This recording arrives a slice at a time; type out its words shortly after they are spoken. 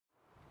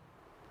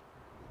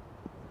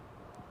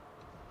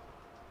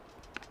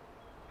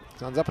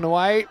This one's up and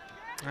away.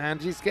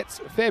 And just gets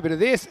a fair bit of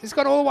this. He's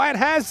gone all the way and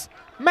has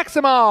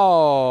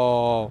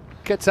Maximo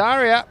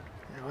Kataria.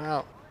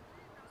 Well,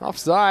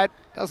 offside.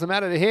 Doesn't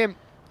matter to him.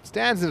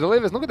 Stands and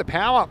delivers. Look at the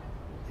power.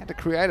 Had to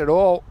create it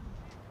all.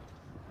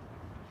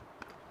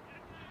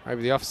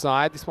 Over the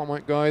offside. This one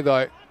won't go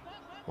though.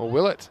 Or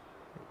will it?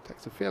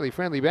 Takes a fairly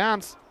friendly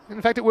bounce. In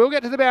fact, it will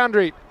get to the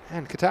boundary.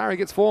 And Kataria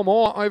gets 4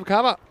 more over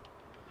cover.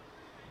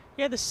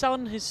 Yeah, the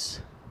sun has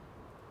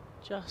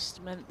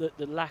just meant that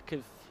the lack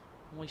of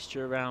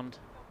moisture around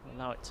will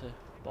allow it to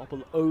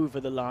bobble over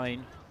the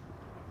line.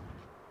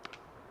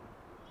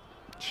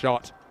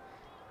 Shot.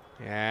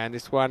 And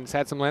this one's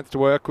had some length to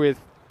work with.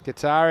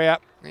 Kataria,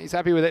 he's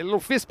happy with it. A little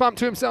fist bump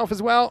to himself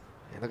as well.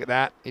 And look at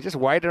that. He just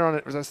waited on it.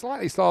 It was a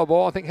slightly slower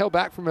ball. I think held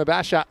back from a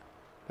basher.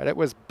 But it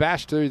was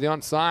bashed to the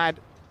onside.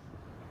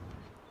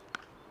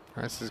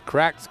 This is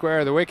cracked square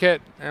of the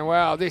wicket. And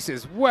wow, this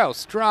is well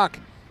struck.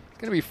 It's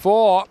going to be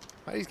 4.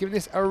 But he's given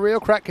this a real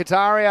crack,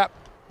 Kataria.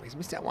 He's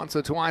missed out once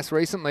or twice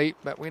recently.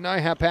 But we know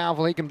how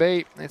powerful he can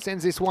be. And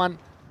sends this one.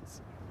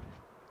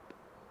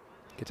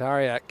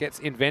 Kataria gets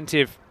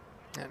inventive.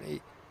 And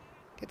he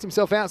gets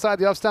himself outside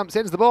the off stump,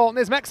 sends the ball, and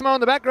there's Maximo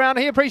in the background.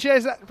 He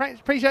appreciates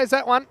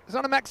that one. It's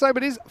not a Maxo,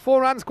 but it is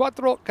 4 runs, 4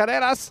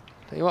 carreras.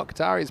 Tell you what,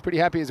 Kataria is pretty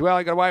happy as well.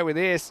 He got away with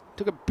this.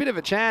 Took a bit of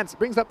a chance.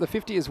 Brings up the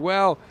 50 as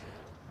well.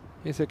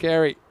 Here's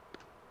Sakari.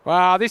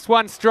 Wow, this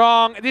one's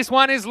strong. This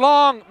one is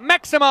long.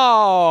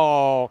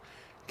 Maximo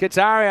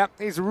Kataria.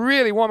 He's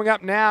really warming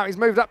up now. He's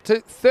moved up to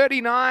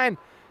 39.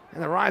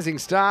 And the Rising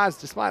Stars,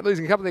 despite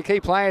losing a couple of their key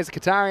players,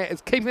 Kataria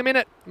is keeping them in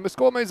it. And the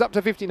score moves up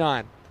to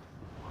 59.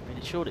 I'm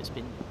really sure it's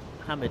been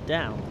hammered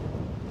down.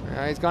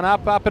 He's gone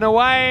up and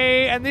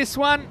away, and this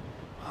one,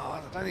 I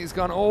don't think he's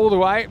gone all the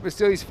way, but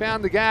still he's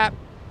found the gap.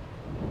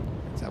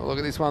 Let's have a look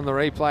at this one, the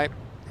replay.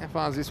 How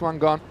far has this one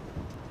gone?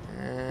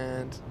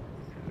 And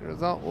the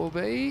result will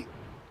be,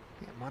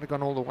 it might have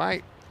gone all the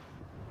way.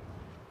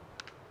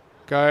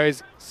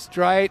 Goes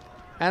straight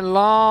and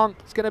long.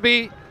 It's going to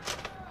be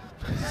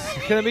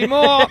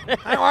more.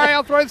 Don't worry,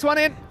 I'll throw this one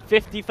in.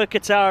 50 for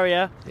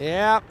Kataria.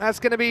 Yeah, that's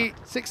going to be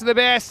 6 of the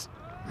best.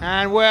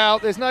 And, well,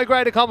 there's no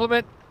greater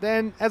compliment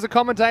than, as a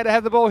commentator,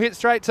 have the ball hit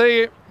straight to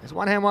you. There's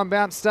one hand, one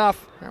bounce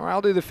stuff. Now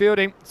I'll do the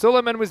fielding.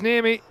 Suleiman was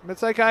near me, but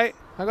it's okay.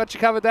 I got you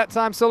covered that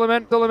time,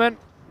 Suleiman.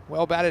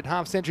 Well batted,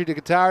 half century to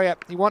Kataria.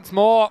 He wants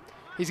more.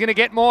 He's going to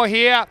get more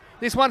here.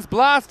 This one's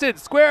blasted.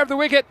 Square of the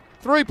wicket,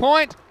 through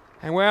point.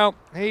 And, well,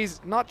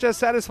 he's not just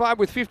satisfied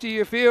with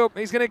 50-year field.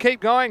 He's going to keep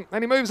going.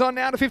 And he moves on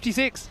now to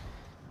 56.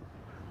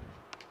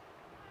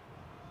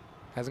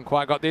 Hasn't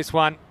quite got this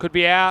one. Could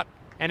be out.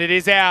 And it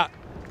is out.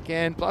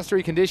 Again,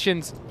 blustery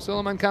conditions.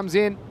 Suleiman comes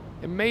in,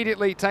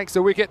 immediately takes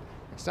a wicket,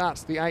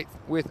 starts the 8th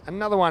with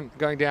another one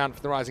going down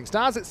for the Rising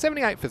Stars at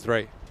 78 for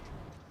 3.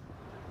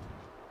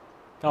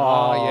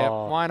 Oh yeah,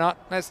 why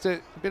not? That's a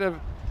bit of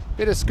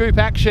scoop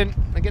action.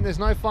 Again, there's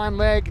no fine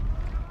leg,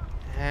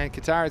 and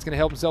Kataria's going to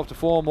help himself to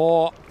 4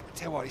 more. I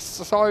tell you what, he's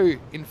so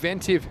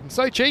inventive and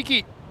so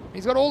cheeky.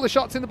 He's got all the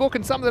shots in the book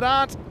and some that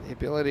aren't. The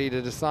ability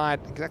to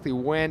decide exactly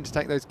when to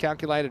take those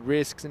calculated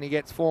risks, and he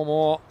gets 4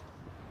 more.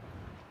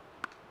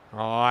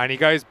 Oh, and he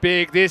goes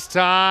big this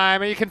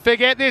time. And you can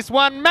forget this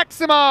one,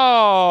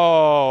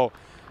 Maximo.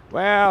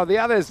 Well, the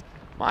others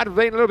might have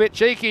been a little bit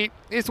cheeky.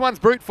 This one's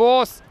brute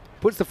force.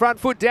 Puts the front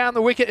foot down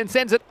the wicket and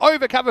sends it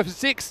over cover for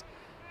 6.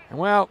 And,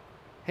 well,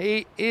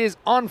 he is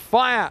on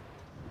fire.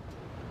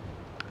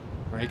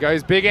 Well, he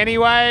goes big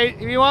anyway.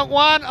 If you want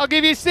 1, I'll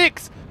give you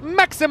 6.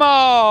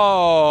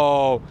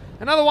 Maximo.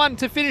 Another one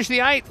to finish the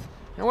 8th.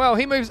 And, well,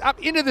 he moves up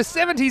into the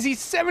 70s. He's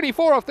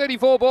 74 off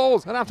 34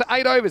 balls. And after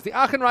 8 overs, the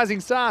Aachen Rising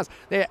Stars,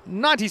 they're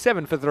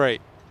 97 for 3.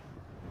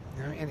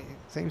 And he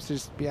seems to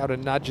just be able to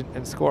nudge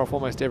and score off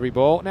almost every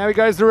ball. Now he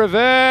goes the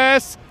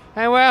reverse.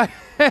 And, well,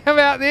 how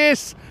about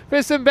this?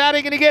 For some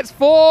batting, and he gets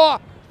 4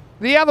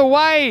 the other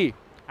way.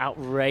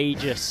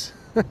 Outrageous.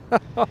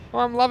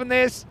 I'm loving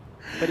this.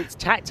 But it's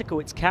tactical,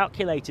 it's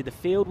calculated. The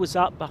field was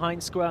up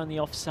behind square on the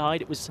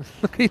offside. It was.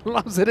 He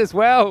loves it as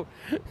well.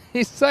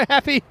 He's so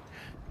happy.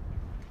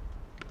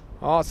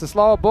 Oh, it's a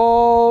slower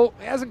ball.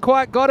 He hasn't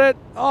quite got it.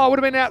 Oh, it would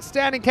have been an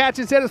outstanding catch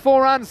instead of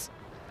 4 runs.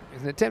 It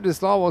was an attempt at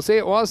slow. We'll see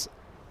it was.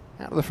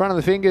 Out of the front of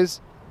the fingers.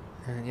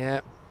 And,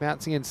 yeah,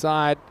 bouncing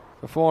inside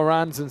for 4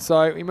 runs. And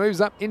so he moves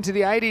up into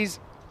the 80s.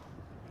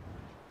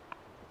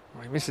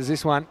 Oh, he misses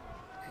this one.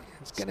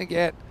 It's going to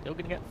get... Still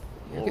going to get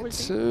 4,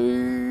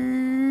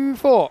 2,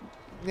 4.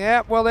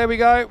 Yeah, well, there we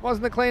go.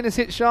 Wasn't the cleanest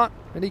hit shot.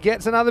 And he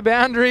gets another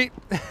boundary.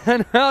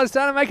 And, well, it's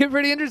starting to make it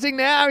pretty interesting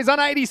now. He's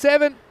on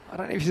 87. I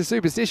don't know if he's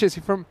superstitious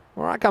from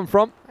where I come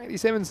from.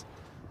 87's.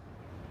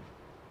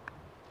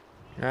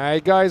 There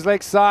he goes,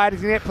 leg side.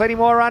 He's going to get plenty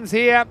more runs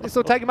here. This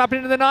will take him up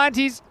into the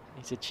 90s.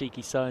 He's a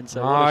cheeky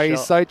so-and-so. Oh,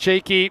 he's so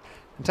cheeky.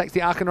 And takes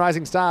the Aachen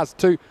Rising Stars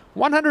to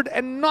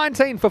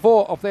 119 for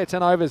 4 off their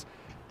 10 overs.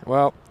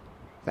 Well,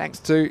 thanks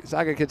to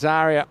Sagar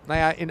Kataria,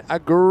 they are in a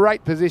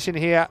great position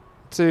here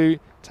to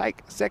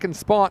take second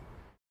spot